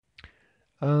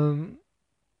Um,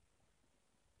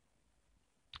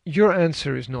 your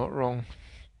answer is not wrong.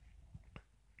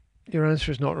 Your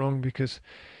answer is not wrong because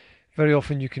very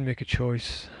often you can make a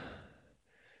choice.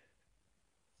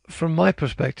 From my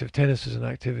perspective, tennis is an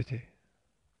activity.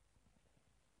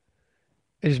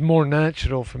 It is more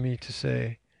natural for me to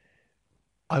say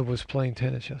I was playing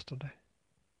tennis yesterday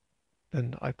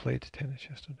than I played tennis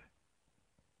yesterday.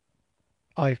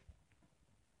 I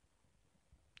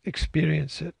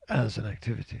experience it as an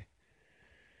activity.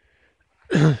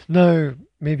 Now,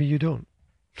 maybe you don't.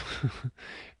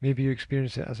 Maybe you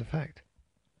experience it as a fact.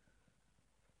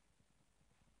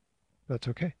 That's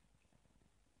okay.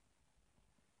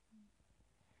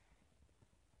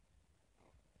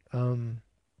 Um,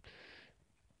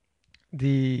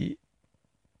 the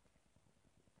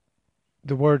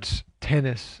the words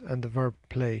tennis and the verb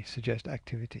play suggest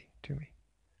activity to me,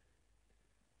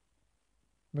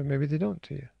 but maybe they don't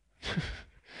to you.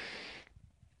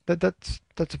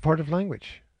 That's a part of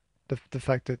language. The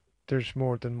fact that there's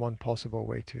more than one possible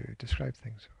way to describe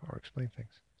things or explain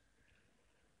things.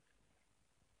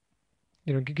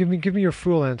 You know, give me your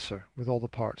full answer with all the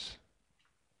parts.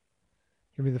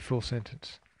 Give me the full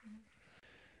sentence.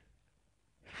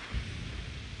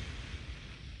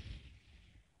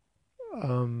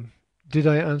 Um, did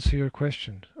I answer your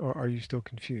question, or are you still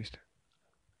confused?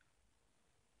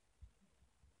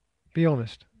 Be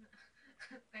honest.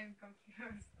 I'm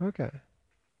confused, Okay.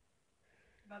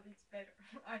 but it's better,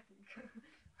 I think.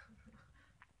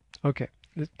 Okay.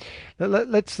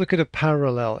 Let's look at a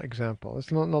parallel example.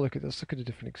 Let's not look at this. Let's look at a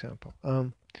different example.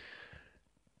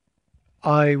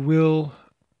 I will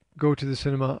go to the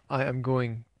cinema. I am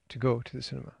going to go to the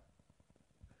cinema.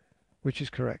 Which is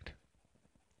correct?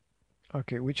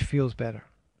 Okay, which feels better?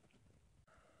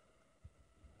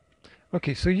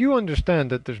 Okay, so you understand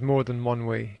that there's more than one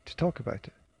way to talk about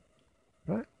it,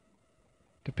 right?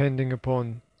 Depending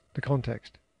upon the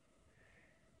context.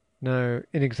 Now,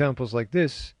 in examples like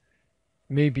this,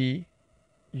 maybe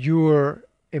your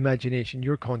imagination,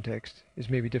 your context is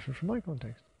maybe different from my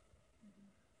context.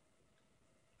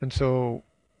 And so,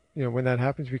 you know, when that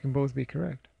happens, we can both be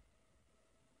correct.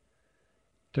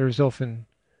 There is often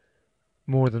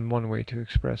more than one way to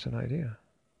express an idea,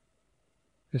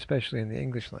 especially in the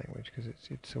English language, because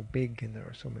it's so big and there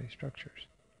are so many structures.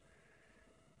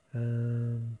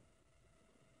 Um,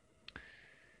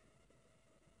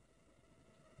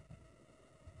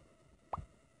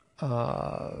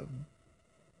 uh,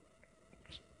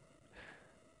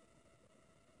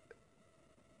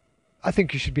 I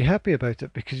think you should be happy about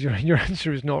it because your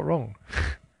answer is not wrong.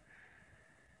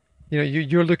 You know,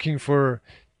 you're looking for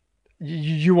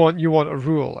you want a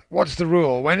rule. Like, what's the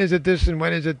rule? When is it this and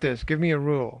when is it this? Give me a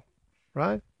rule,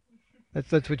 right?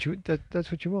 That's what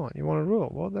you want. You want a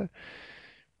rule. Well,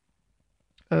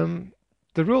 um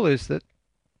the rule is that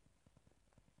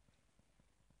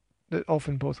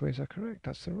often both ways are correct.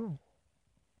 That's the rule.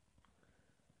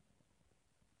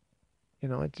 You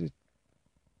know,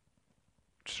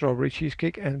 strawberry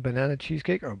cheesecake and banana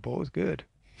cheesecake are both good.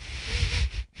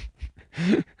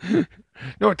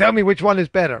 No, tell me which one is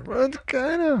better. Well, it's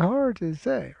kind of hard to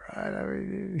say, right? I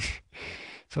mean,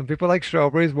 some people like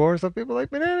strawberries more, some people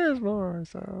like bananas more.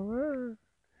 So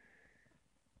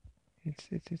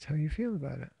it's how you feel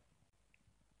about it.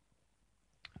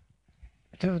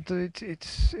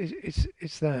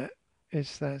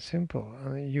 It's that simple. I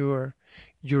mean,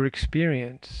 your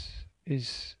experience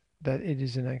is that it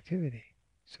is an activity,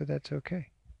 so that's okay.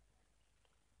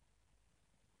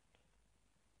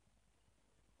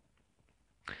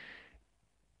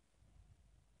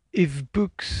 If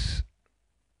books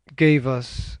gave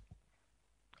us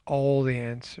all the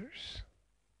answers,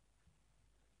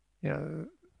 you know,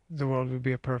 the world would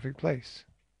be a perfect place.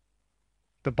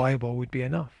 The Bible would be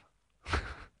enough. It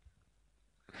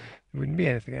wouldn't be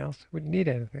anything else. Wouldn't need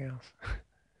anything else.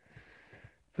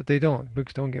 But they don't.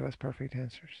 Books don't give us perfect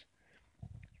answers.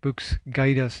 Books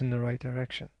guide us in the right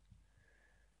direction,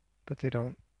 but they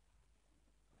don't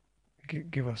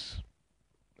give us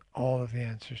all of the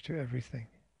answers to everything.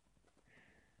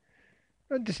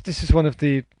 This is one of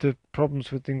the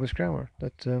problems with English grammar,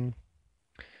 that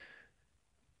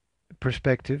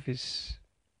perspective is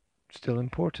still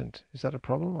important. Is that a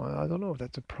problem? I don't know if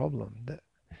that's a problem. That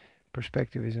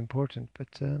perspective is important,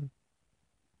 but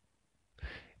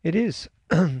it is.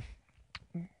 Think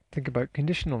about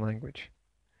conditional language.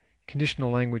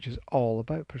 Conditional language is all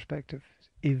about perspective.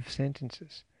 If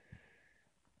sentences.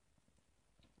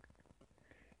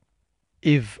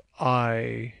 If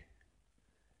I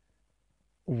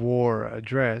wore a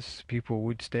dress, people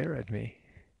would stare at me,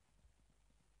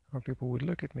 or people would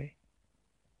look at me.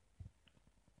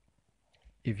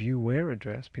 If you wear a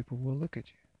dress, people will look at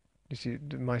you. You see,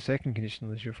 my second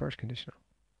conditional is your first conditional.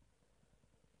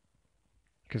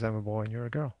 Because I'm a boy and you're a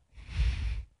girl.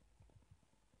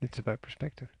 It's about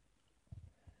perspective.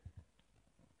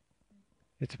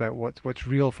 It's about what's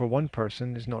real for one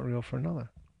person is not real for another.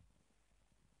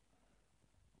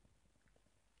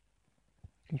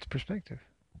 It's perspective.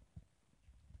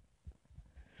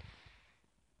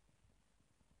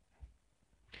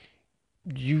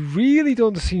 You really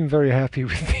don't seem very happy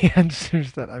with the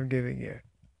answers that I'm giving you.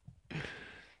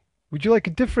 Would you like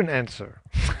a different answer?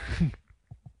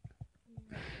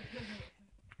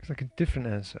 It's like a different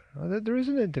answer. Oh, there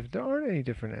isn't a there aren't any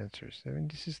different answers. I mean,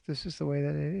 this is the way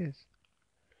that it is.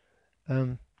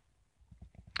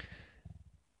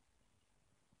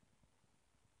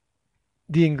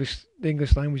 The English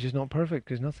language is not perfect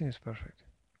because nothing is perfect.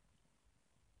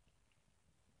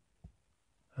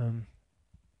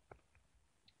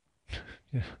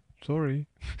 Yeah, sorry.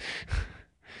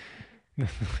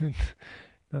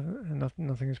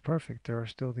 Nothing is perfect. There are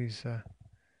still these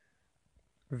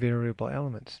variable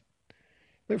elements.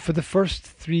 Look, for the first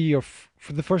three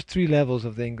levels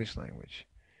of the English language,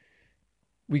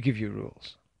 we give you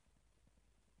rules,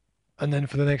 and then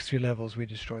for the next three levels, we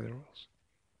destroy the rules.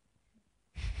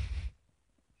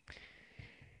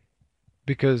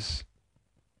 Because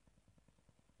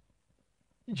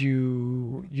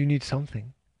you need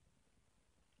something.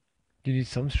 You need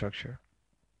some structure.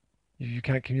 You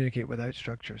can't communicate without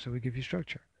structure, so we give you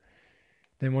structure.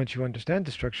 Then once you understand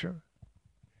the structure,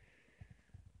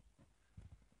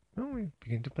 well, we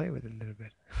begin to play with it a little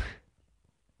bit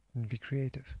and be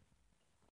creative.